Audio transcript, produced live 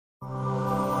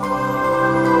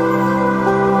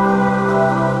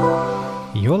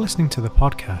listening to the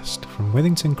podcast from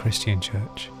Withington Christian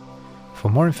Church. For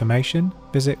more information,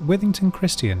 visit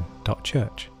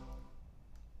withingtonchristian.church.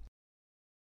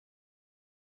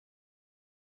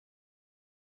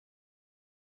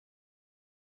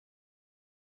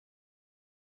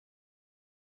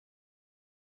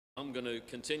 I'm going to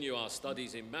continue our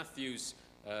studies in Matthew's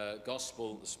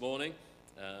Gospel this morning,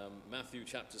 Matthew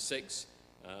chapter 6,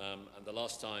 and the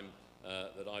last time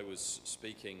that I was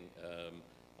speaking,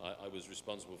 I was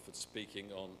responsible for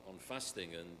speaking on fasting,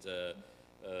 and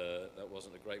that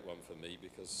wasn't a great one for me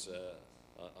because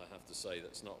I have to say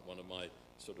that's not one of my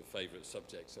sort of favourite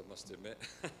subjects, I must admit.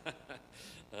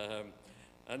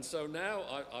 And so now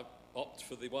I opt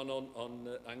for the one on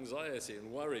anxiety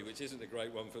and worry, which isn't a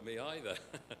great one for me either,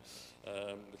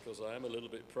 because I am a little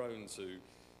bit prone to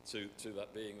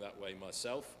that being that way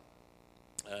myself,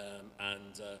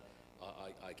 and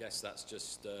I guess that's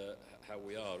just how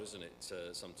we are, isn't it?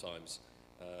 Sometimes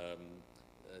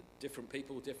different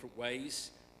people, different ways,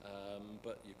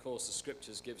 but of course the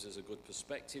Scriptures gives us a good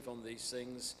perspective on these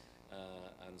things,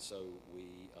 and so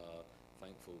we are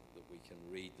thankful that we can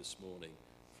read this morning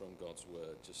from God's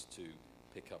Word just to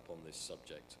pick up on this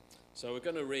subject. So we're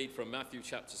going to read from Matthew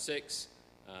chapter 6,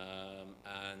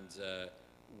 and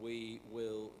we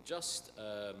will just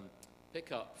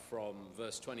pick up from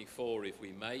verse 24 if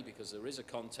we may, because there is a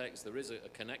context, there is a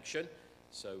connection.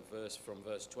 So from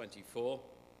verse 24,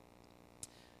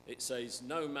 it says,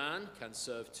 "No man can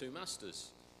serve two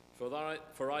masters,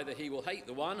 for either he will hate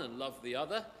the one and love the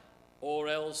other, or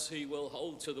else he will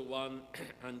hold to the one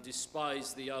and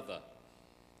despise the other.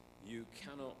 You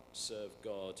cannot serve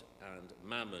God and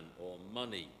mammon," or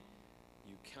money.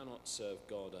 You cannot serve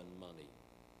God and money.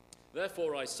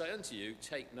 "Therefore I say unto you,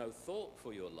 take no thought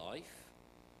for your life,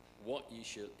 what ye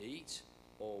shall eat,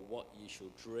 or what ye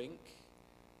shall drink,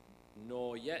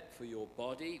 nor yet for your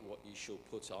body what ye shall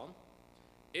put on.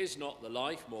 Is not the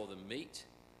life more than meat,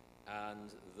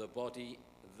 and the body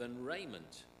than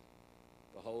raiment?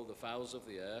 Behold the fowls of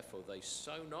the air, for they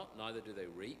sow not, neither do they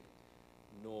reap,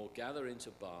 nor gather into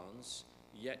barns,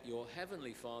 yet your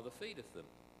heavenly Father feedeth them.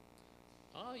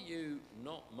 Are you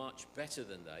not much better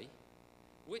than they?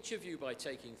 Which of you by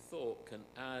taking thought can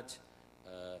add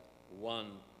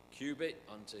 1 cubit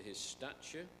unto his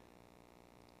stature?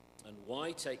 And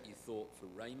why take ye thought for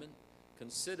raiment?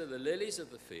 Consider the lilies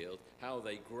of the field, how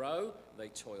they grow, they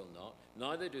toil not,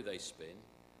 neither do they spin.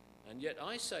 And yet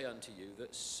I say unto you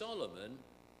that Solomon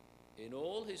in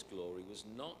all his glory was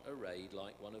not arrayed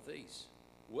like one of these.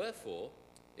 Wherefore,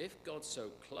 if God so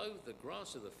clothe the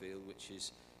grass of the field, which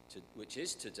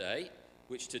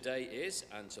today is,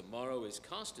 and tomorrow is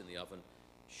cast in the oven,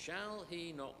 shall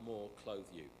he not more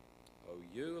clothe you, O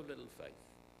you of little faith?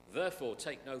 Therefore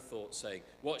take no thought, saying,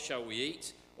 what shall we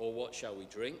eat, or what shall we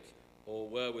drink, or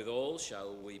wherewithal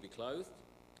shall we be clothed?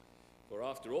 For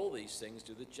after all these things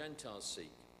do the Gentiles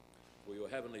seek. For your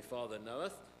heavenly Father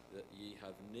knoweth that ye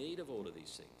have need of all of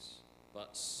these things.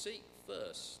 But seek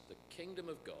first the kingdom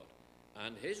of God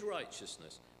and his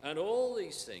righteousness, and all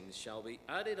these things shall be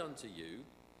added unto you.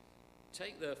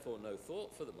 Take therefore no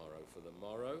thought for the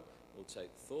morrow will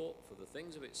take thought for the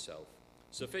things of itself.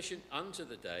 Sufficient unto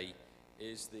the day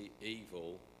is the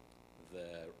evil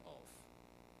thereof."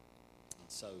 And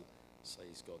so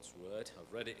says God's word.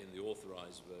 I've read it in the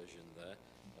authorized version there,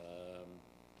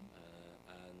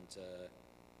 and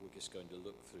we're just going to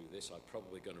look through this. I'm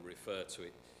probably going to refer to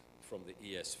it from the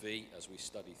ESV as we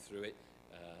study through it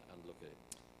and look at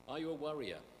it. Are you a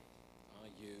worrier? Are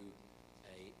you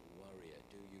a worrier?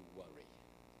 Do you worry?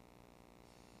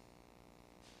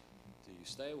 Do you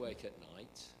stay awake at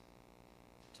night,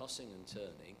 tossing and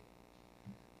turning,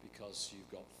 because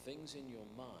you've got things in your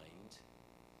mind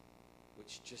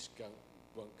which just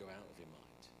won't go out of your mind?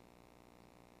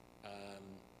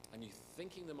 And you're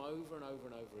thinking them over and over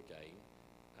and over again,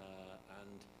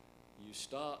 and you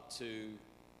start to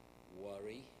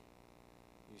worry,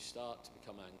 you start to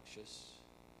become anxious,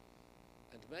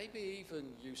 and maybe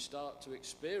even you start to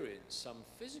experience some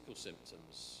physical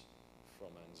symptoms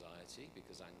from anxiety,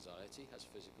 because anxiety has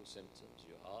physical symptoms.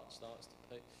 Your heart starts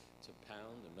to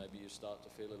pound, and maybe you start to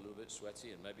feel a little bit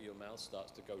sweaty, and maybe your mouth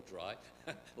starts to go dry,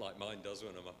 like mine does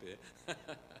when I'm up here.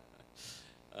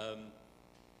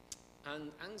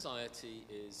 And anxiety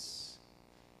is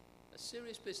a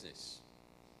serious business.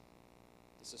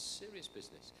 It's a serious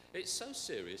business. It's so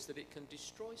serious that it can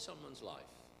destroy someone's life.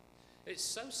 It's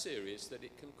so serious that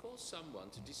it can cause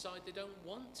someone to decide they don't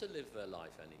want to live their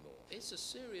life anymore. It's a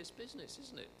serious business,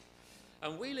 isn't it?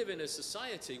 And we live in a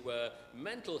society where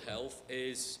mental health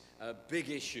is a big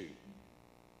issue,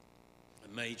 a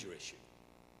major issue.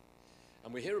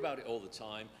 And we hear about it all the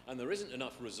time, and there isn't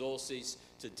enough resources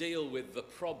to deal with the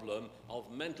problem of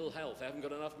mental health. They haven't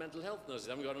got enough mental health nurses,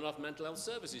 they haven't got enough mental health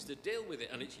services to deal with it.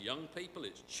 And it's young people,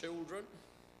 it's children,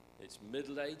 it's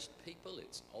middle-aged people,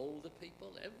 it's older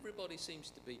people. Everybody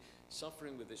seems to be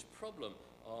suffering with this problem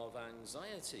of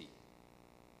anxiety.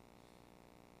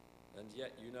 And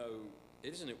yet, you know,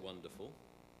 isn't it wonderful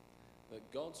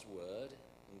that God's word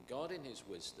and God in his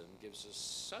wisdom gives us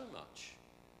so much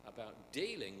about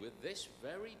dealing with this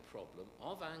very problem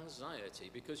of anxiety,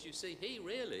 because you see, he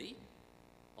really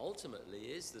ultimately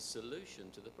is the solution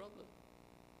to the problem.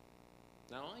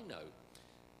 Now, I know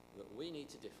that we need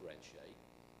to differentiate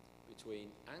between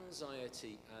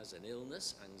anxiety as an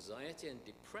illness, anxiety and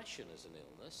depression as an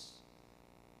illness,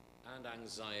 and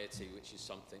anxiety, which is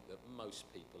something that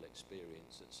most people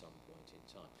experience at some point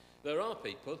in time. There are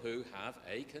people who have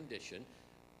a condition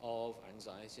of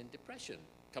anxiety and depression.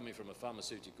 Coming from a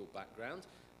pharmaceutical background,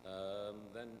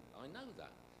 then I know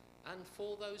that. And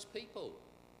for those people,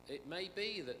 it may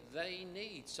be that they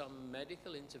need some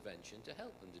medical intervention to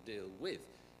help them to deal with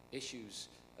issues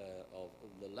of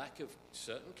the lack of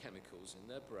certain chemicals in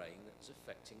their brain that is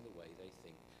affecting the way they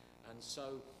think. And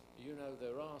so, you know,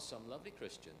 there are some lovely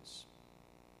Christians,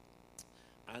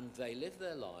 and they live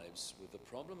their lives with the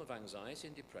problem of anxiety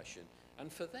and depression, and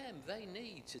for them, they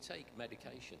need to take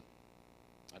medication.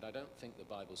 And I don't think the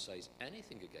Bible says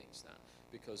anything against that,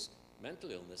 because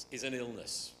mental illness is an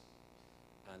illness.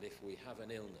 And if we have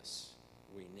an illness,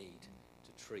 we need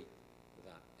to treat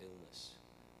that illness.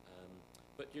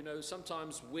 But you know,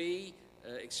 sometimes we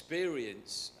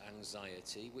experience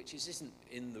anxiety, which isn't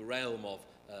in the realm of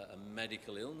a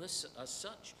medical illness as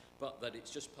such, but that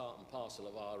it's just part and parcel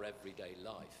of our everyday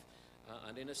life.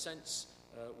 And in a sense,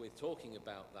 we're talking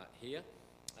about that here.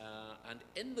 And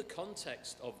in the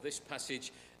context of this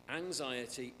passage,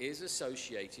 anxiety is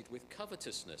associated with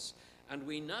covetousness. And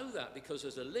we know that because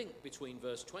there's a link between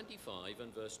verse 25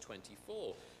 and verse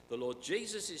 24. The Lord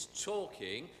Jesus is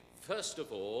talking, first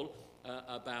of all,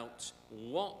 about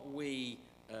what we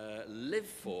live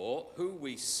for, who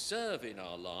we serve in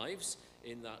our lives.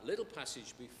 In that little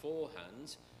passage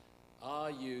beforehand,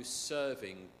 are you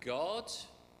serving God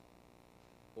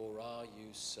or are you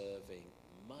serving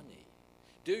money?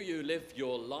 Do you live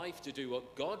your life to do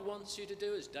what God wants you to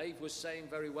do, as Dave was saying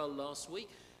very well last week?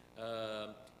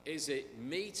 Is it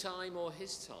me time or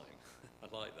his time?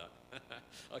 I like that.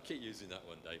 I keep using that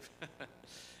one, Dave.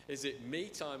 Is it me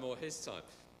time or his time?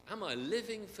 Am I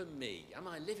living for me? Am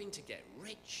I living to get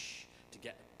rich, to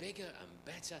get bigger and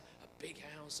better, a big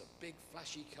house, a big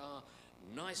flashy car,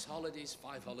 nice holidays,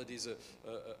 5 holidays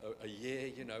a year,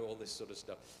 you know, all this sort of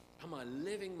stuff? Am I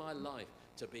living my life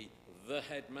to be the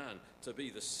head man, to be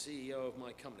the CEO of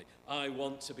my company? I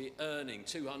want to be earning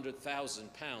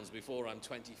 £200,000 before I'm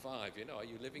 25. You know, are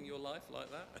you living your life like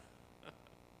that?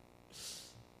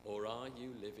 Or are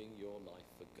you living your life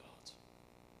for God?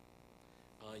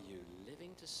 Are you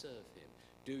living to serve him?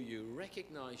 Do you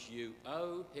recognize you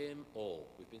owe him all?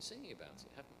 We've been singing about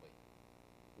it, haven't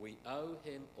we? We owe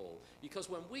him all. Because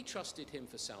when we trusted him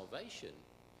for salvation,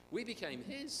 we became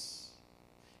his.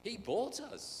 He bought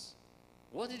us.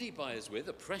 What did he buy us with?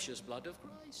 The precious blood of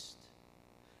Christ.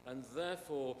 And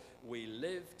therefore, we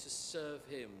live to serve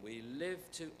him. We live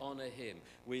to honor him.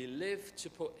 We live to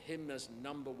put him as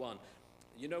number one.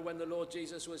 You know, when the Lord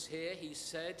Jesus was here, he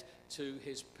said to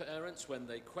his parents, when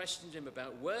they questioned him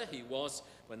about where he was,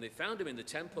 when they found him in the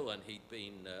temple and he'd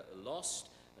been lost,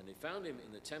 and they found him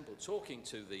in the temple talking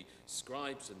to the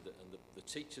scribes and the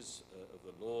teachers of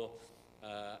the law,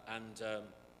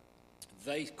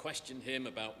 they questioned him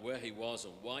about where he was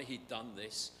and why he'd done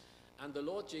this. And the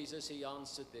Lord Jesus, he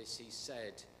answered this. He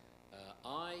said,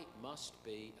 I must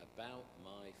be about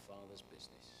my Father's business.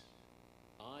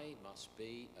 I must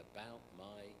be about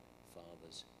my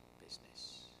Father's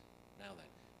business. Now then,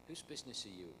 whose business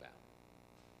are you about?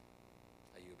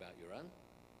 Are you about your own?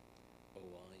 Or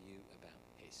are you about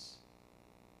his?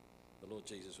 The Lord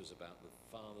Jesus was about the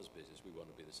Father's business. We want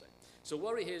to be the same. So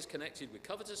worry here is connected with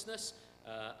covetousness.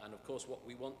 And of course, what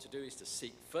we want to do is to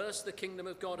seek first the kingdom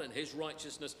of God and his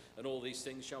righteousness, and all these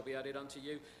things shall be added unto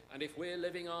you. And if we're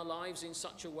living our lives in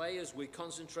such a way as we're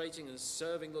concentrating and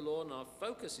serving the Lord, and our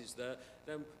focus is there,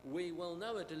 then we will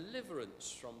know a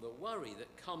deliverance from the worry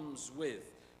that comes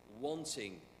with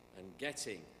wanting and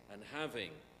getting and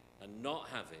having and not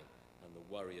having, and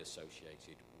the worry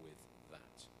associated with that.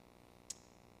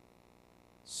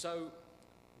 So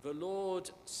The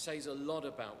Lord says a lot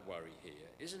about worry here.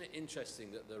 Isn't it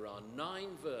interesting that there are 9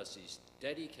 verses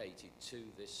dedicated to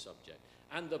this subject?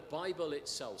 And the Bible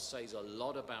itself says a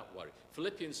lot about worry.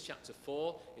 Philippians chapter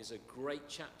 4 is a great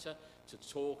chapter to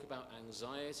talk about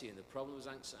anxiety and the problems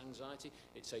of anxiety.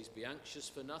 It says, be anxious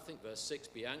for nothing. Verse 6,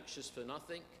 be anxious for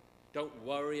nothing. Don't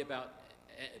worry about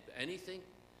anything.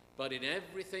 But in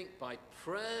everything, by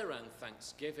prayer and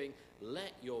thanksgiving,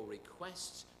 let your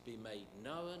requests be made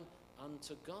known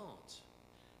unto God.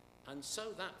 And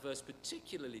so that verse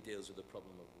particularly deals with the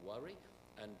problem of worry,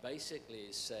 and basically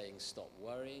is saying stop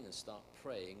worrying and start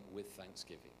praying with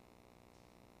thanksgiving.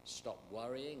 Stop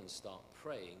worrying and start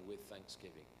praying with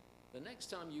thanksgiving. The next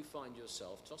time you find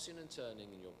yourself tossing and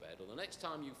turning in your bed, or the next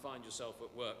time you find yourself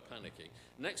at work panicking,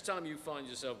 next time you find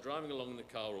yourself driving along in the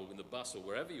car or in the bus or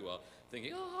wherever you are,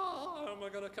 thinking, how am I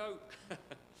going to cope?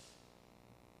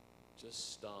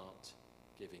 Just start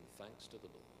giving thanks to the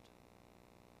Lord.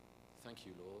 Thank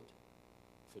you, Lord,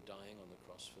 for dying on the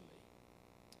cross for me.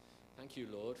 Thank you,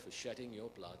 Lord, for shedding your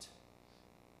blood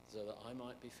so that I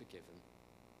might be forgiven.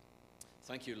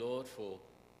 Thank you, Lord, for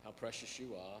how precious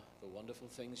you are, the wonderful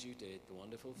things you did, the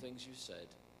wonderful things you said.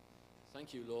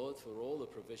 Thank you, Lord, for all the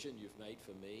provision you've made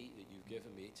for me, that you've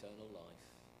given me eternal life.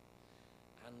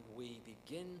 And we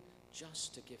begin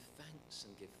just to give thanks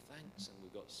and give thanks, and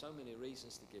we've got so many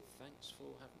reasons to give thanks for,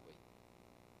 haven't we?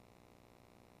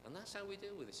 And that's how we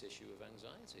deal with this issue of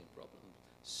anxiety and problems.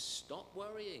 Stop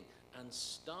worrying and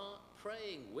start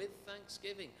praying with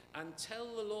thanksgiving and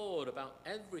tell the Lord about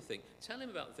everything. Tell him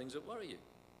about the things that worry you.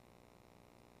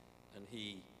 And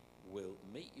he will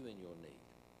meet you in your need.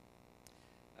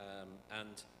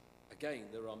 And again,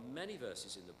 there are many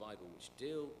verses in the Bible which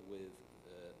deal with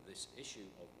this issue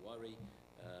of worry.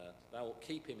 Thou wilt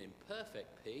keep him in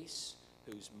perfect peace,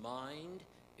 whose mind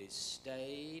is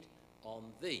stayed on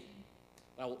thee.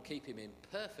 Thou wilt keep him in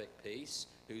perfect peace,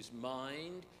 whose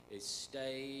mind is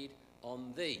stayed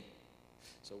on thee.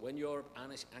 So when you're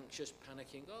anxious,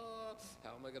 panicking,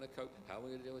 how am I going to cope? How am I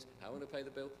going to do this? How am I going to pay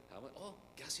the bill?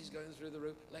 Gas is going through the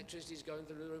roof. Electricity is going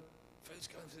through the roof. Food's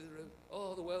going through the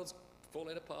roof. The world's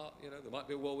falling apart. There might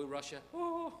be a war with Russia.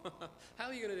 How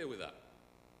are you going to deal with that?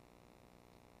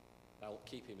 Thou wilt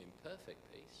keep him in perfect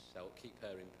peace. Thou wilt keep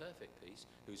her in perfect peace,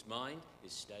 whose mind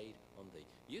is stayed on thee.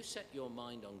 You set your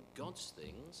mind on God's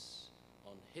things,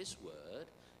 on his word.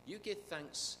 You give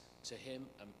thanks to him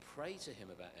and pray to him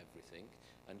about everything,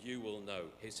 and you will know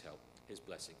his help, his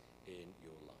blessing in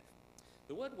your life.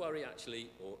 The word worry actually,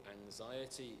 or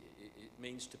anxiety, it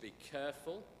means to be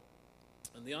careful,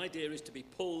 and the idea is to be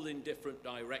pulled in different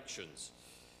directions.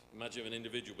 Imagine an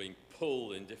individual being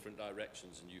pulled in different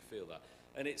directions, and you feel that.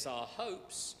 And it's our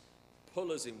hopes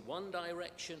pull us in one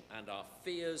direction, and our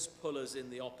fears pull us in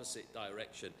the opposite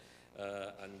direction.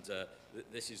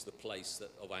 This is the place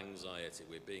of anxiety.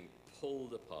 We're being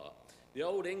pulled apart. The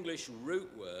Old English root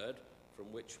word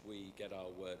from which we get our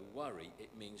word worry, it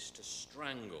means to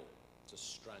strangle. To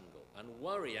strangle. And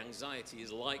worry, anxiety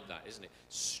is like that, isn't it?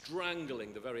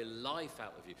 Strangling the very life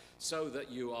out of you so that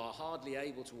you are hardly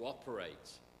able to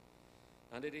operate.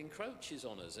 And it encroaches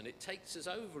on us and it takes us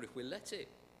over if we let it.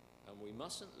 And we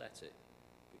mustn't let it,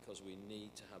 because we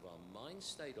need to have our mind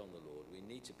stayed on the Lord. We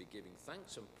need to be giving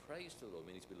thanks and praise to the Lord.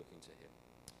 We need to be looking to him.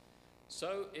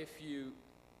 So if you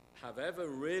have ever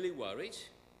really worried,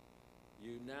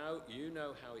 you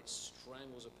know how it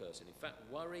strangles a person. In fact,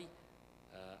 worry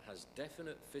has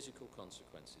definite physical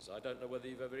consequences. I don't know whether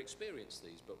you've ever experienced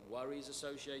these, but worry is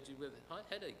associated with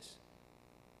headaches.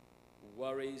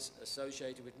 Worries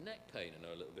associated with neck pain. I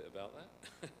know a little bit about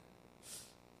that.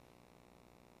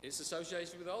 It's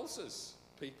associated with ulcers.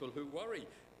 People who worry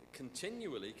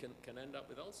continually can end up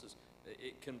with ulcers.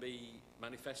 It can be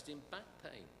manifesting back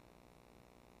pain.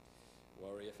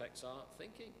 Worry affects our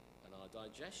thinking and our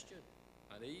digestion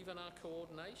and even our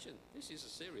coordination. This is a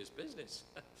serious business.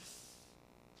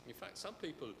 In fact, some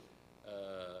people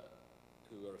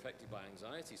who are affected by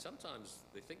anxiety, sometimes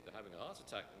they think they're having a heart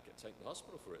attack and get taken to the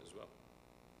hospital for it as well.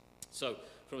 So,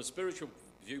 from a spiritual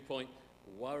viewpoint,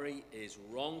 worry is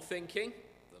wrong thinking,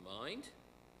 the mind,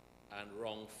 and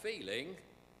wrong feeling,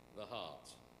 the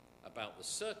heart, about the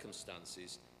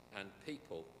circumstances and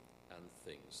people and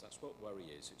things. That's what worry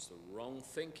is. It's the wrong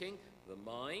thinking, the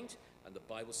mind, and the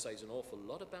Bible says an awful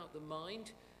lot about the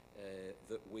mind,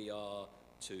 that we are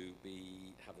to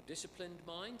have a disciplined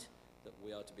mind, that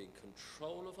we are to be in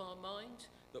control of our mind,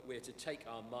 that we're to take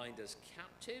our mind as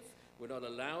captive. We don't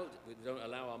allow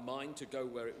our mind to go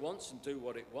where it wants and do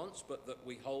what it wants, but that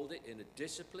we hold it in a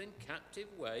disciplined, captive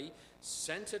way,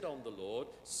 centered on the Lord,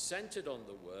 centered on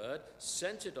the Word,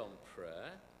 centered on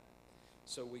prayer.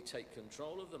 So we take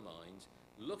control of the mind,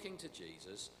 looking to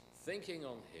Jesus, thinking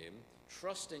on him,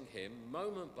 trusting him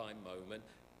moment by moment,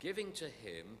 giving to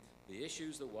him the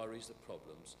issues, the worries, the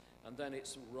problems, and then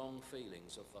it's wrong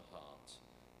feelings of the heart.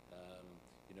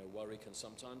 Worry can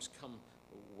sometimes come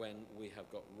when we have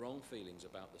got wrong feelings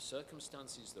about the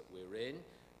circumstances that we're in.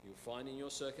 You're finding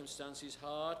your circumstances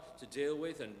hard to deal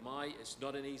with, and it's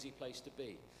not an easy place to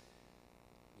be.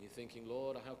 You're thinking,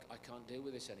 Lord, I can't deal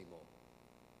with this anymore.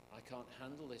 I can't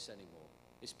handle this anymore.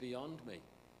 It's beyond me.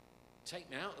 Take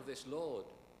me out of this, Lord.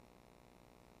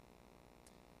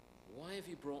 Why have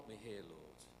you brought me here,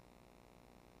 Lord?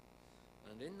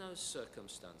 And in those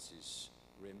circumstances,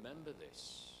 remember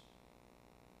this,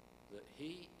 that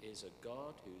he is a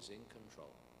God who's in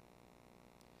control.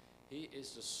 He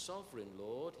is the sovereign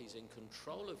Lord. He's in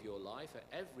control of your life at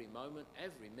every moment,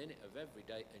 every minute of every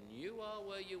day, and you are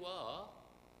where you are,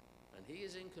 and he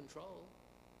is in control,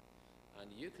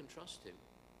 and you can trust him.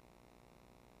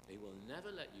 He will never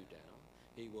let you down.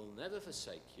 He will never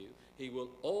forsake you. He will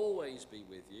always be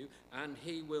with you, and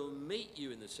he will meet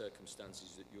you in the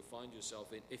circumstances that you'll find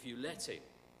yourself in if you let him.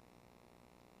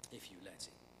 If you let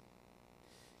him.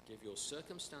 Give your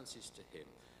circumstances to him.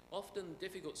 Often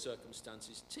difficult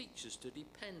circumstances teach us to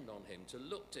depend on him, to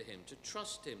look to him, to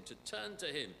trust him, to turn to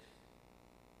him.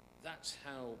 That's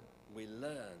how we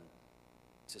learn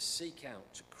to seek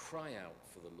out, to cry out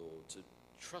for the Lord, to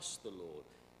trust the Lord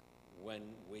when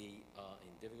we are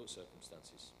in difficult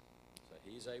circumstances. So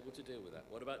he is able to deal with that.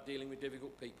 What about dealing with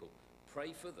difficult people?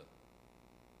 Pray for them.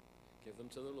 Give them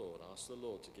to the Lord. Ask the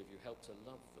Lord to give you help to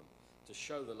love them, to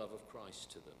show the love of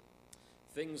Christ to them.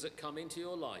 Things that come into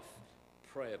your life,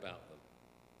 pray about them.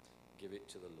 Give it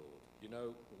to the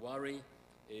Lord. Worry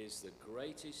is the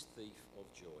greatest thief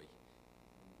of joy.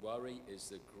 Worry is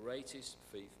the greatest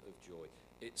thief of joy.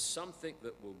 It's something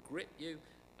that will grip you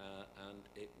and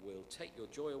it will take your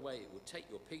joy away, it will take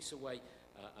your peace away,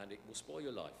 and it will spoil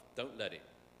your life. Don't let it.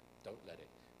 Don't let it.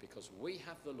 Because we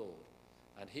have the Lord,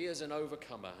 and he is an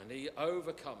overcomer, and he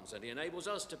overcomes, and he enables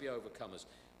us to be overcomers,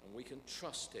 and we can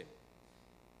trust him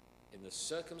in the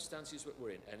circumstances that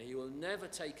we're in, and he will never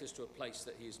take us to a place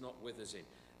that he is not with us in,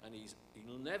 and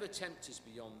he'll never tempt us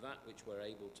beyond that which we're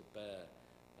able to bear,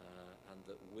 and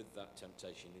that with that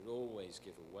temptation he'll always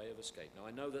give a way of escape. Now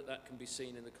I know that can be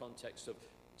seen in the context of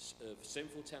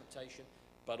sinful temptation,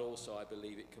 but also I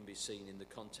believe it can be seen in the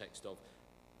context of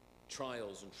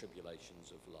trials and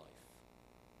tribulations of life.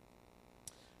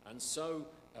 And so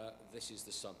this is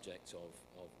the subject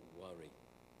of worry.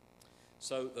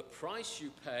 So the price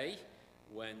you pay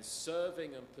when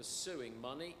serving and pursuing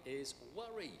money is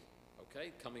worry.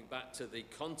 Okay, coming back to the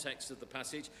context of the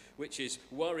passage, which is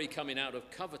worry coming out of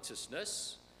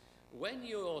covetousness. When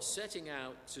you're setting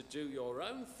out to do your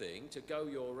own thing, to go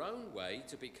your own way,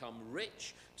 to become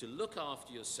rich, to look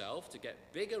after yourself, to get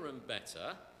bigger and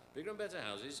better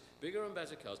houses, bigger and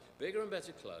better cars, bigger and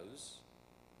better clothes,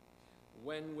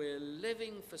 when we're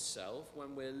living for self,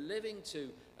 when we're living to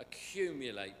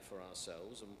accumulate for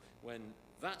ourselves, and when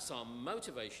that's our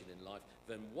motivation in life,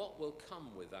 then what will come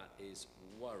with that is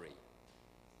worry.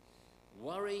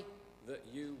 Worry that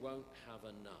you won't have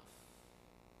enough.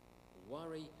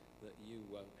 Worry that you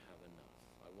won't have enough.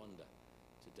 I wonder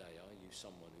today, are you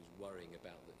someone who's worrying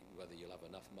about whether you'll have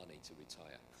enough money to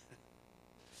retire?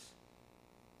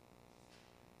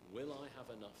 Will I have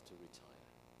enough to retire?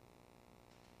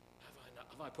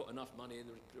 Have I put enough money in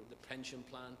the pension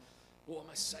plan? What am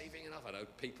I saving enough? I know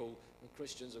people,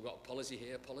 Christians, have got policy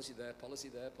here, policy there, policy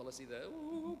there, policy there.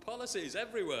 Ooh, policies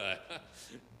everywhere.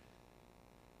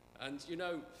 And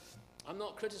I'm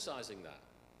not criticizing that,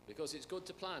 because it's good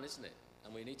to plan, isn't it?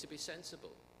 And we need to be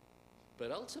sensible.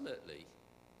 But ultimately,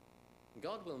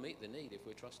 God will meet the need if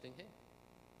we're trusting him.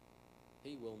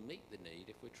 He will meet the need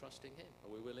if we're trusting him.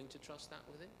 Are we willing to trust that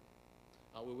with him?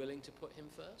 Are we willing to put him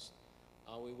first?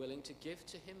 Are we willing to give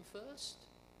to him first?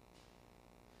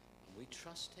 And we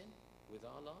trust him with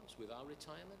our lives, with our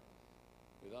retirement,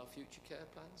 with our future care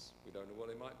plans. We don't know what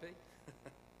it might be.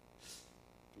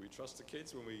 Do we trust the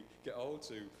kids when we get old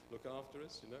to look after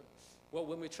us, Well,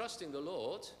 when we're trusting the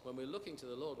Lord, when we're looking to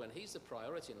the Lord, when he's the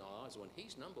priority in our lives, when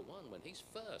he's number one, when he's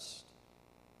first,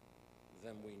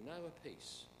 then we know a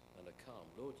peace and a calm.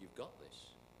 Lord, you've got this.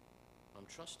 I'm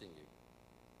trusting you.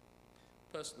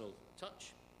 Personal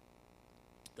touch.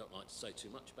 Don't like to say too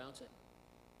much about it,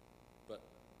 but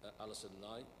Alison and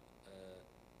I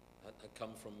had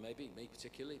come from, maybe me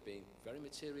particularly, being a very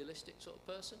materialistic sort of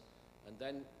person, and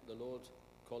then the Lord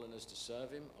calling us to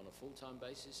serve him on a full-time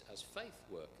basis as faith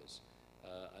workers.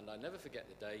 And I never forget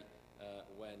the day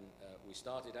when we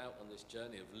started out on this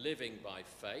journey of living by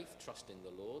faith, trusting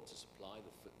the Lord to supply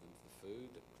the food,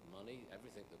 the money,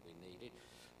 everything that we needed.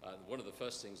 One of the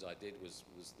first things I did was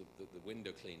the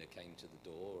window cleaner came to the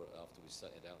door after we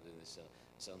set it out in this.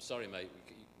 So I'm sorry, mate,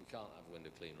 we can't have a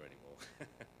window cleaner anymore.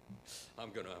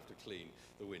 I'm going to have to clean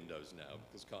the windows now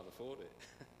because can't afford it.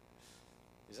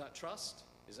 Is that trust?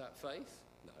 Is that faith?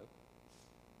 No.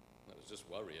 That was just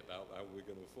worry about how we're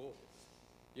going to afford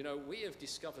it. You know, we have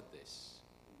discovered this.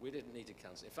 We didn't need to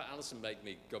cancel. In fact, Alison made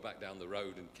me go back down the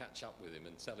road and catch up with him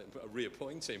and tell him,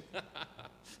 reappoint him.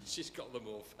 She's got the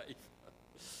more faith.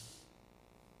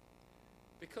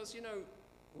 Because, you know,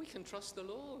 we can trust the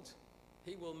Lord.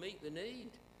 He will meet the need.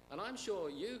 And I'm sure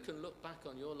you can look back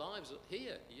on your lives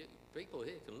here. People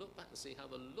here can look back and see how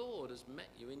the Lord has met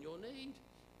you in your need.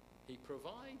 He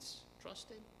provides. Trust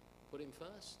him. Put him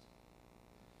first.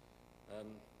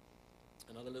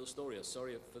 Another little story. I'm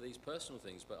sorry for these personal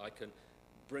things, but I can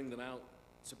bring them out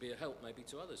to be a help maybe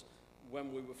to others.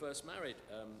 When we were first married,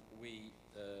 we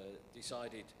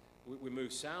decided, we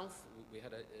moved south. We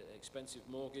had an expensive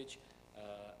mortgage,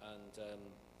 and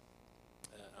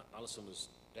Alison was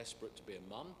desperate to be a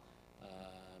mum,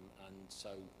 and so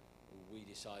we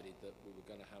decided that we were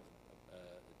going to have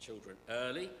children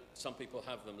early. Some people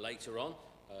have them later on,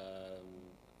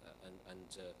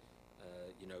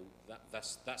 you know,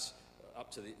 that's up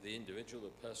to the individual,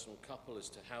 the personal couple, as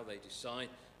to how they decide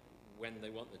when they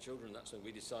want the children. That's when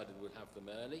we decided we'd have them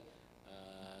early,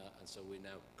 and so we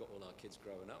now got all our kids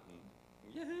growing up, and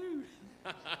yahoo!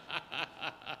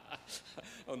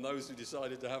 And those who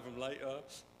decided to have them later,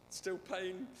 still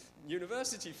paying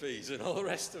university fees and all the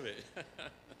rest of it.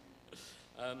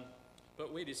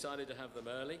 But we decided to have them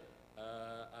early,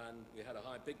 and we had a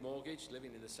big mortgage,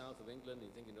 living in the south of England,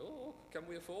 and thinking, oh, can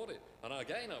we afford it? And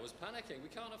again, I was panicking, we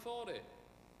can't afford it.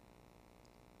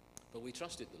 But we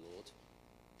trusted the Lord.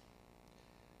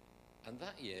 And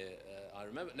that year, I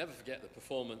remember, never forget the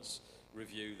performance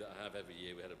review that I have every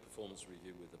year. We had a performance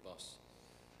review with the boss.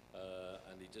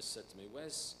 And he just said to me,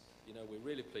 Wes, you know, we're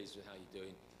really pleased with how you're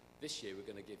doing. This year,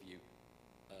 we're going to give you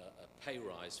a pay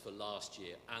rise for last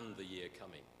year and the year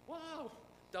coming. Wow,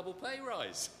 double pay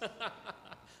rise.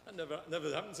 That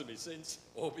never happened to me since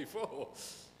or before.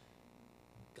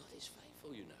 God is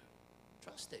faithful, you know.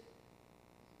 Trust him.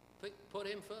 Put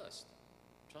him first.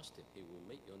 Trust him. He will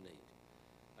meet your need.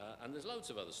 And there's loads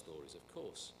of other stories, of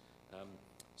course.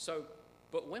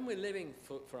 But when we're living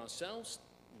for ourselves,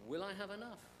 will I have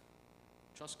enough?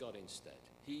 Trust God instead.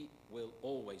 He will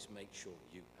always make sure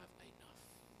you have enough.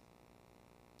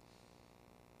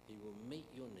 He will meet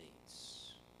your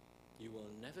needs. You will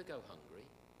never go hungry.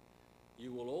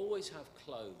 You will always have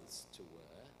clothes to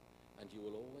wear, and you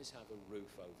will always have a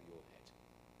roof over your head.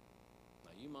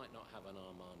 Now, you might not have an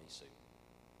Armani suit.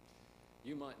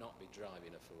 You might not be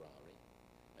driving a Ferrari,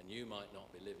 and you might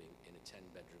not be living in a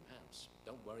 10-bedroom house.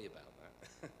 Don't worry about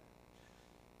that.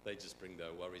 They just bring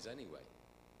their worries anyway.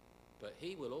 But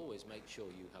he will always make sure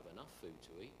you have enough food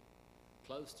to eat,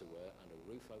 clothes to wear, and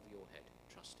a roof over your head.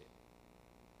 Trust him.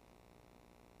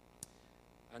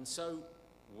 And so,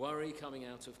 worry coming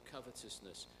out of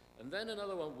covetousness. And then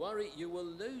another one, worry, you will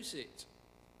lose it.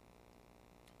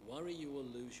 Worry, you will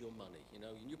lose your money. You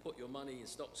know, you put your money in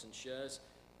stocks and shares.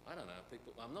 I don't know,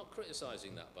 people, I'm not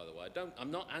criticising that, by the way.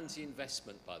 I'm not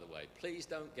anti-investment, by the way. Please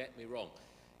don't get me wrong.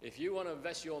 If you want to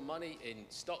invest your money in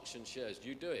stocks and shares,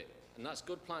 you do it. And that's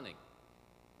good planning.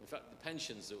 In fact, the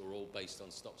pensions that were all based on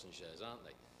stocks and shares, aren't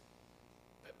they?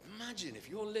 But imagine if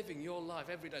you're living your life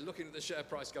every day looking at the share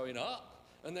price going up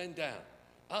and then down,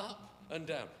 up and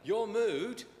down. Your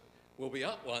mood will be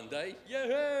up one day,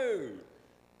 yahoo!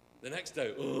 The next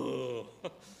day, oh,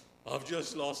 I've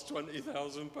just lost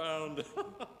 £20,000.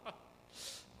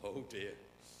 Oh dear.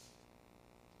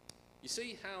 You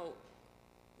see how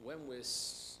when we're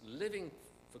living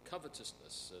for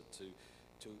covetousness,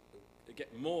 to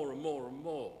get more and more and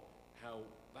more, how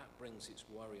that brings its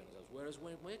worry on us. Whereas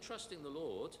when we're trusting the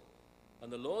Lord,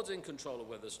 and the Lord's in control of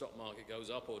whether the stock market goes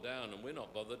up or down, and we're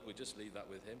not bothered, we just leave that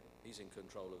with him. He's in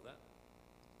control of that.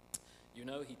 You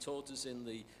know, he taught us in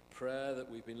the prayer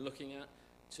that we've been looking at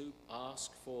to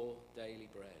ask for daily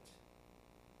bread.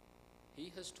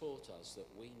 He has taught us that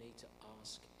we need to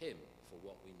ask him for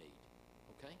what we need.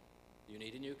 Okay? You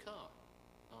need a new car?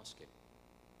 Ask him.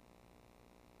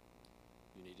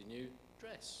 You need a new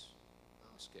dress?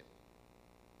 Ask him.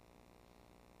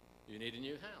 You need a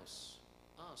new house?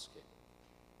 Ask him.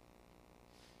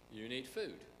 You need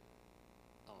food?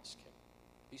 Ask him.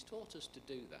 He's taught us to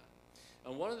do that.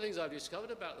 And one of the things I've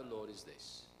discovered about the Lord is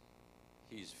this.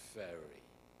 He's very,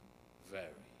 very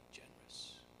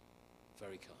generous.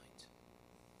 Very kind.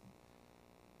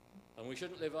 And we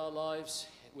shouldn't live our lives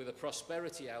with a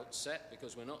prosperity outset,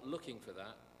 because we're not looking for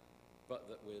that, but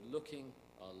that we're looking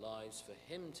our lives for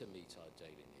him to meet our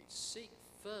daily needs. Seek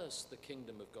first the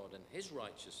kingdom of God and his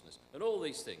righteousness, and all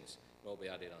these things will be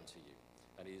added unto you.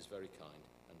 And he is very kind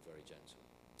and very gentle.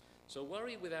 So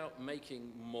worry without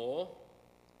making more.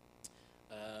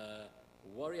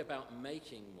 Worry about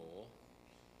making more.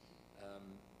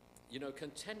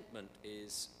 Contentment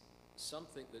is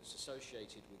something that's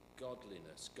associated with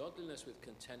godliness. Godliness with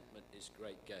contentment is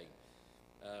great gain.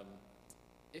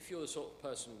 If you're the sort of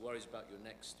person who worries about your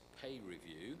next pay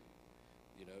review,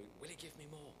 will he give me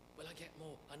more? Will I get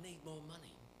more? I need more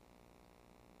money.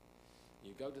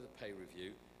 You go to the pay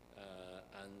review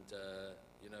and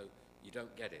you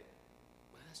don't get it.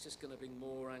 Well, that's just going to bring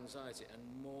more anxiety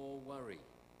and more worry.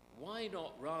 Why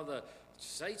not rather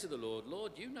say to the Lord,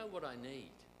 Lord, you know what I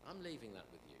need. I'm leaving that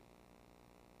with you.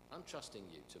 I'm trusting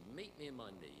you to meet me in my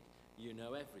need. You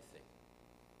know everything.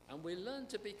 And we learn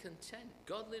to be content.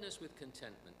 Godliness with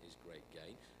contentment is great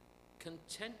gain.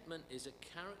 Contentment is a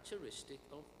characteristic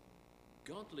of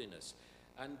godliness.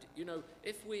 And,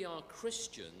 if we are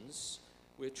Christians,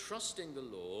 we're trusting the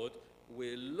Lord,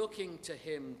 we're looking to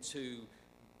him to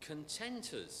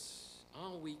content us.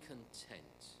 Are we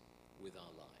content with our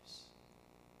lives?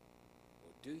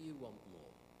 Or do you want more?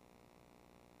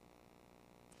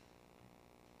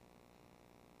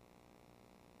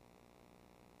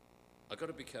 I've got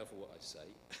to be careful what I say,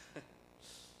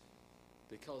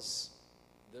 because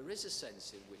there is a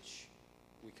sense in which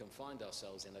we can find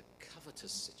ourselves in a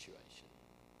covetous situation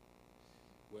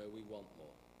where we want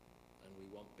more, and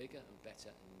we want bigger and better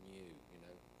and new.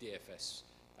 DFS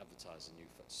advertise a new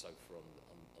sofa on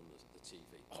the TV.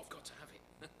 Oh, I've got to have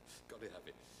it. Got to have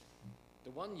it.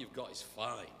 The one you've got is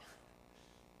fine.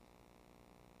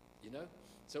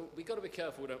 So we've got to be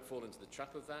careful we don't fall into the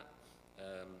trap of that.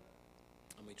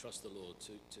 And we trust the Lord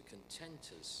to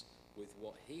content us with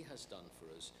what he has done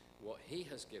for us, what he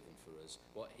has given for us,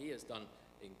 what he has done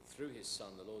through his Son,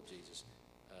 the Lord Jesus.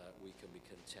 We can be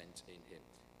content in him.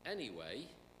 Anyway,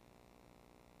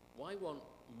 why want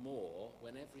more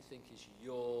when everything is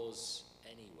yours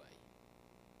anyway?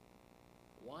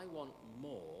 Why want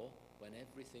more when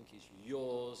everything is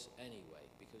yours anyway?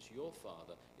 Because your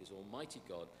Father is Almighty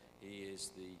God. He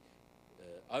is the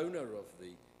owner of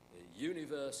the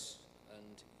universe,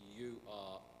 and you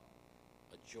are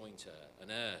a joint heir,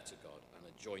 an heir to God, and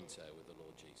a joint heir with the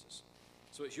Lord Jesus.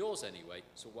 So it's yours anyway,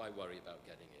 so why worry about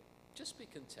getting it? Just be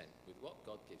content with what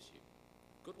God gives you.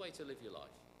 Good way to live your life.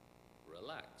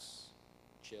 Relax,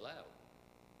 chill out,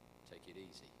 take it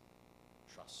easy,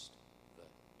 trust the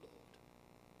Lord.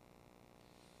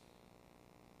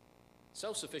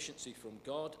 Self-sufficiency from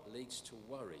God leads to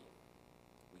worry.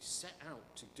 We set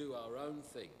out to do our own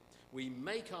thing. We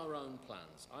make our own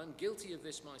plans. I'm guilty of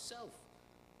this myself.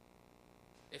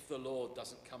 If the Lord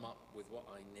doesn't come up with what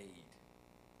I need,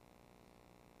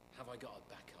 have I got a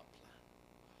backup plan?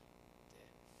 Oh, dear.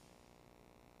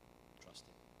 Trust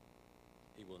him.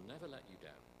 He will never let you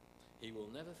down. He will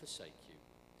never forsake you.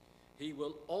 He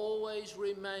will always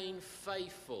remain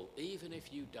faithful, even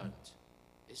if you don't.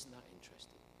 Isn't that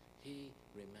interesting? He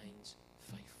remains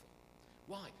faithful.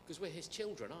 Why? Because we're his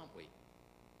children, aren't we?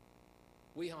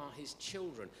 We are his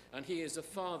children, and he is a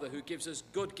father who gives us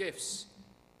good gifts.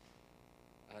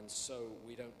 And so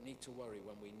we don't need to worry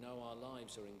when we know our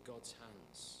lives are in God's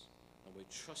hands and we're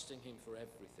trusting him for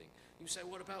everything. You say,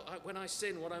 what about when I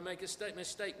sin, when I make a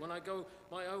mistake, when I go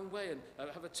my own way and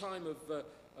have a time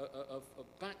of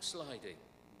backsliding?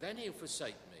 Then he'll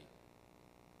forsake me.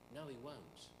 No, he won't.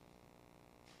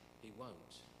 He won't.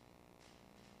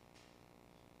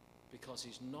 Because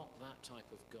he's not that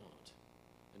type of God.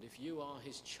 And if you are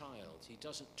his child, he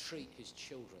doesn't treat his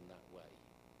children that way.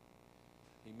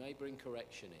 He may bring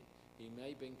correction in. He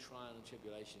may bring trial and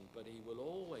tribulation, but he will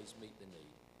always meet the need.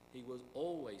 He will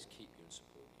always keep you and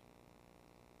support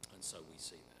you. And so we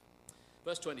see that.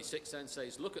 Verse 26 then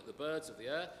says, look at the birds of the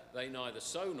air. They neither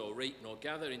sow nor reap nor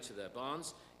gather into their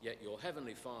barns, yet your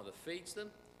heavenly Father feeds them.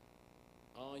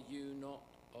 Are you not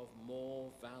of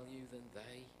more value than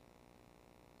they?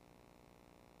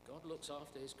 God looks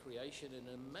after his creation in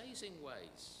amazing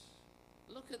ways.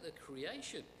 Look at the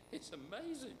creation. It's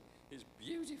amazing. It's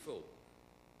beautiful.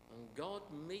 And God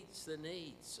meets the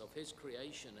needs of his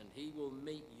creation, and he will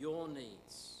meet your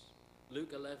needs.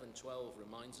 Luke 11:12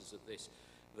 reminds us of this,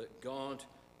 that God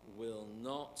will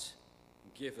not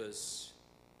give us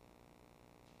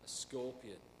a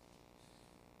scorpion.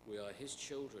 We are his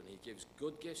children. He gives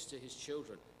good gifts to his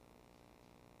children.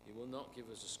 He will not give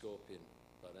us a scorpion,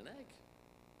 but an egg.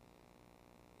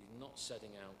 He's not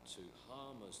setting out to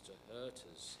harm us, to hurt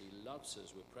us. He loves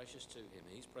us. We're precious to him.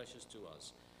 He's precious to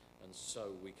us. And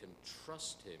so we can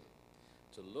trust him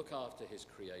to look after his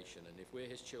creation. And if we're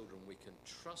his children, we can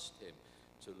trust him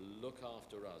to look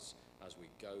after us as we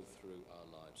go through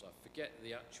our lives. I forget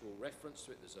the actual reference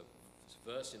to it. There's a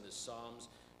verse in the Psalms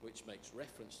which makes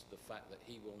reference to the fact that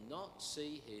he will not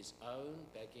see his own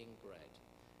begging bread.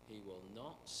 He will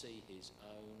not see his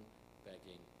own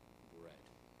begging bread.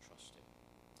 Trust him.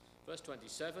 Verse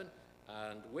 27,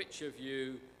 and which of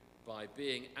you, by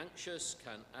being anxious,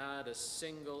 can add a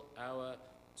single hour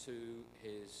to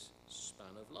his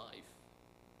span of life?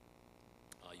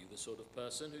 Are you the sort of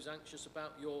person who's anxious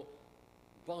about your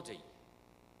body?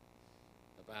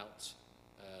 About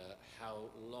how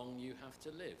long you have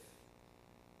to live?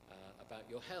 About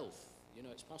your health? You know,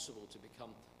 it's possible to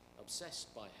become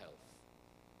obsessed by health.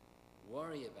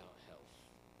 Worry about health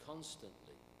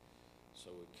constantly. So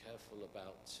we're careful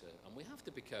about, and we have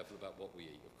to be careful about what we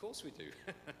eat. Of course we do.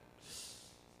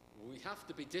 We have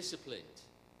to be disciplined.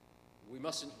 We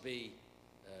mustn't be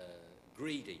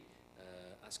greedy.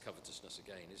 That's covetousness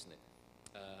again, isn't it?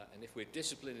 And if we're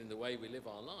disciplined in the way we live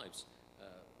our lives,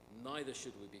 neither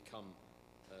should we become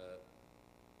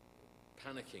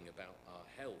panicking about our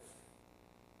health,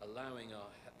 allowing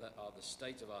the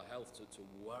state of our health to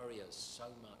worry us so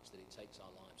much that it takes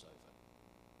our lives over.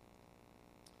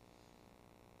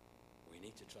 We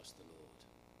need to trust the Lord.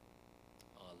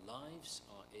 Our lives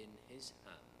are in his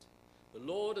hand. The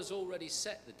Lord has already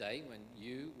set the day when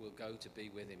you will go to be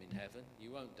with him in heaven.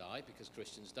 You won't die, because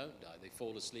Christians don't die. They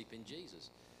fall asleep in Jesus.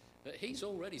 But he's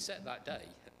already set that day.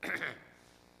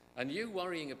 And you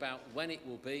worrying about when it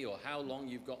will be, or how long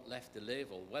you've got left to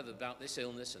live, or whether about this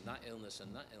illness and that illness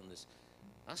and that illness,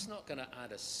 that's not going to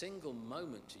add a single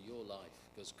moment to your life,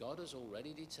 because God has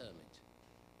already determined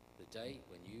the day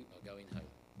when you are going home.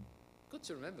 Good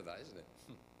to remember that, isn't it?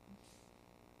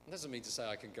 It doesn't mean to say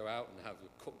I can go out and have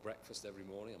a cooked breakfast every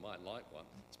morning. I might like one,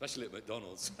 especially at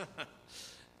McDonald's.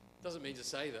 Doesn't mean to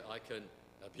say that I can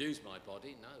abuse my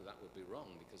body. No, that would be wrong,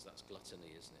 because that's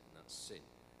gluttony, isn't it? And that's sin.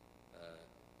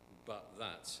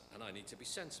 And I need to be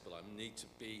sensible. I need to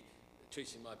be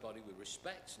treating my body with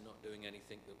respect, not doing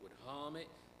anything that would harm it,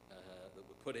 that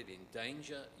would put it in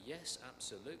danger. Yes,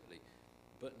 absolutely.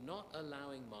 But not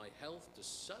allowing my health to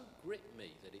so grip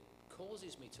me that it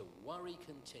causes me to worry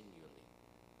continually.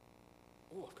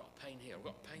 Oh, I've got a pain here, I've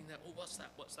got a pain there. Oh, what's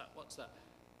that?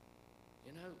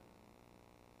 You know,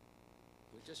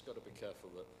 we've just got to be careful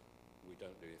that we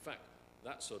don't do it. In fact,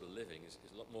 that sort of living is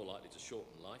a lot more likely to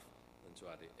shorten life than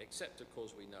to add it. Except, of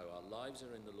course, we know our lives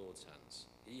are in the Lord's hands.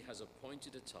 He has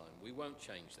appointed a time. We won't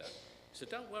change that. So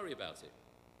don't worry about it.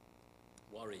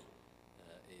 Worry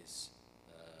is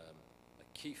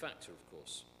a key factor, of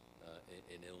course,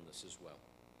 in illness as well.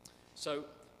 So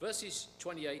verses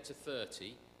 28 to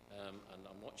 30, and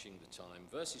I'm watching the time,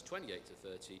 verses 28 to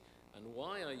 30, and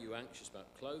why are you anxious about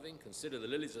clothing? Consider the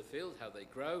lilies of the field, how they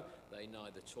grow. They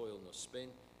neither toil nor spin.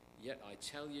 Yet I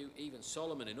tell you, even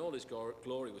Solomon in all his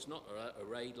glory was not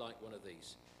arrayed like one of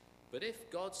these. But if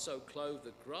God so clothed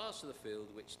the grass of the field,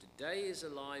 which today is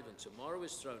alive and tomorrow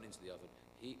is thrown into the oven,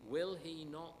 will he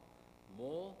not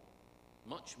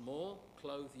much more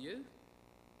clothe you,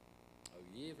 O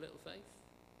ye of little faith?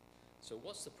 So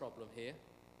what's the problem here?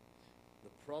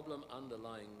 The problem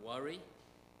underlying worry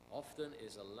often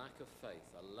is a lack of faith,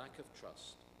 a lack of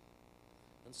trust.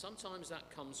 And sometimes that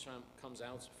comes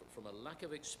out from a lack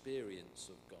of experience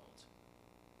of God.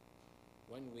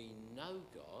 When we know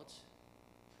God,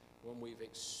 when we've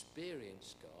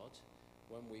experienced God,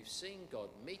 when we've seen God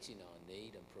meeting our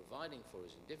need and providing for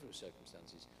us in different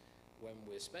circumstances, when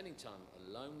we're spending time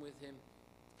alone with him,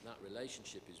 that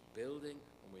relationship is building,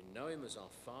 and we know him as our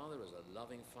Father, as a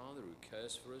loving Father who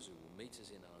cares for us, who will meet us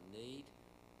in our need,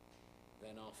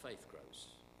 then our faith grows.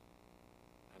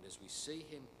 And as we see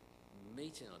him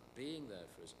meeting us, being there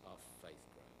for us, our faith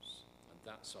grows. And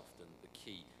that's often the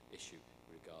key issue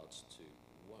in regards to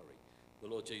worry. The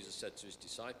Lord Jesus said to his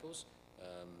disciples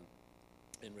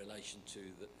in relation to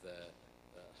their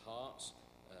hearts,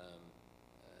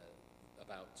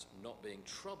 about not being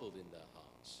troubled in their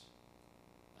hearts,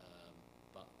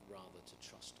 but rather to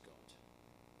trust God.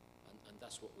 And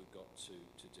that's what we've got to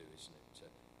do, isn't it?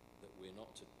 That we're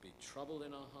not to be troubled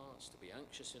in our hearts, to be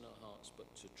anxious in our hearts,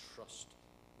 but to trust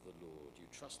the Lord. You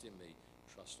trust in me,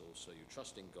 trust also. You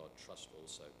trust in God, trust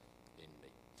also in me.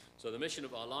 So the mission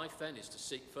of our life then is to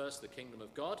seek first the kingdom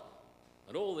of God,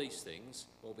 and all these things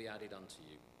will be added unto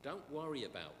you. Don't worry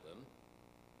about them.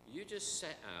 You just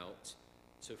set out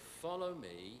to follow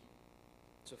me,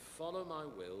 to follow my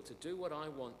will, to do what I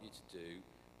want you to do,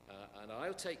 and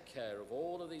I'll take care of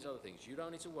all of these other things. You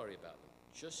don't need to worry about them.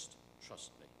 Just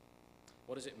trust me.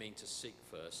 What does it mean to seek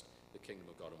first the kingdom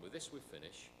of God? And with this we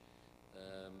finish.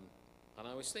 And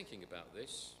I was thinking about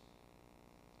this.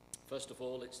 First of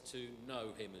all, it's to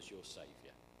know him as your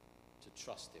Saviour, to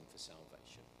trust him for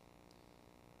salvation.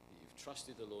 You've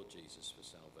trusted the Lord Jesus for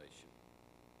salvation.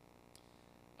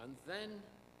 And then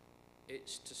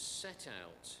it's to set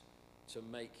out to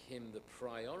make him the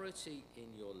priority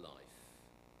in your life.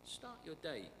 Start your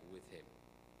day with him.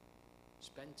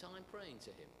 Spend time praying to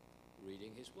him,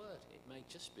 reading his word. It may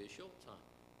just be a short time,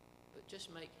 but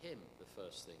just make him the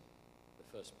first thing,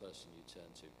 the first person you turn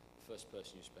to, the first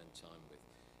person you spend time with.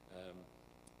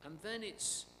 And then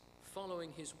it's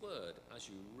following his word. As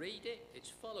you read it, it's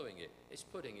following it. It's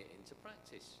putting it into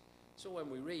practice. So when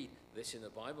we read this in the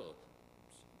Bible,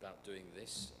 about doing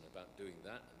this and about doing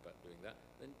that and about doing that,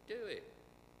 then do it.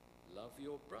 Love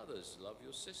your brothers, love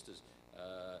your sisters,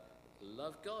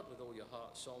 love God with all your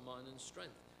heart, soul, mind and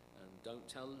strength, and don't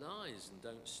tell lies and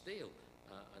don't steal,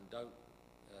 and don't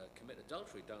commit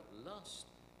adultery, don't lust,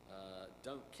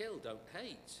 don't kill, don't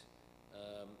hate.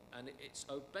 And it's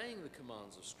obeying the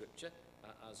commands of Scripture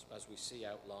as we see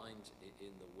outlined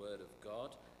in the Word of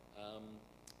God,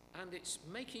 and it's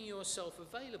making yourself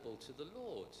available to the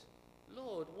Lord.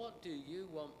 Lord, what do you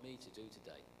want me to do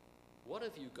today? What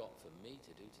have you got for me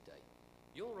to do today?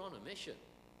 You're on a mission.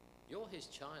 You're his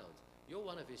child. You're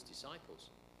one of his disciples.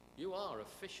 You are a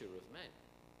fisher of men.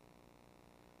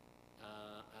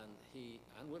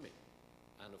 And women.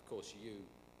 And of course you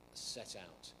set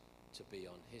out to be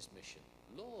on his mission.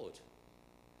 Lord,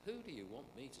 who do you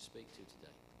want me to speak to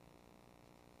today?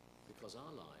 Because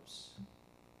our lives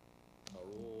are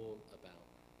all about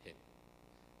him.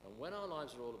 And when our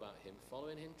lives are all about him,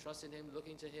 following him, trusting him,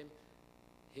 looking to him,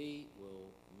 he will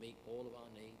meet all of our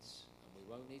needs, and we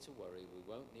won't need to worry, we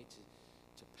won't need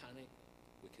to panic.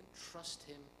 We can trust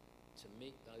him to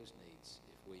meet those needs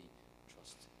if we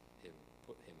trust him,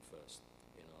 put him first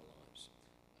in our lives.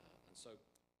 And so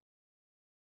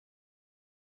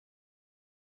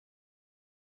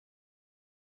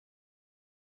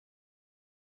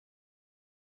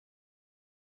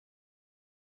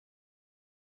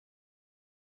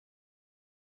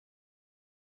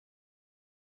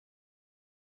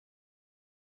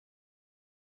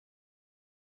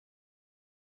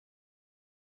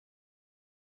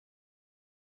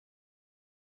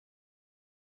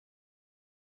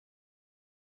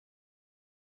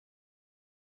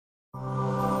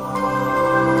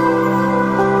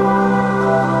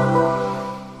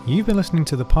You've been listening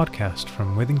to the podcast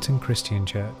from Withington Christian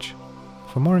Church.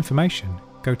 For more information,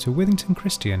 go to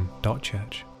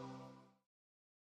withingtonchristian.church.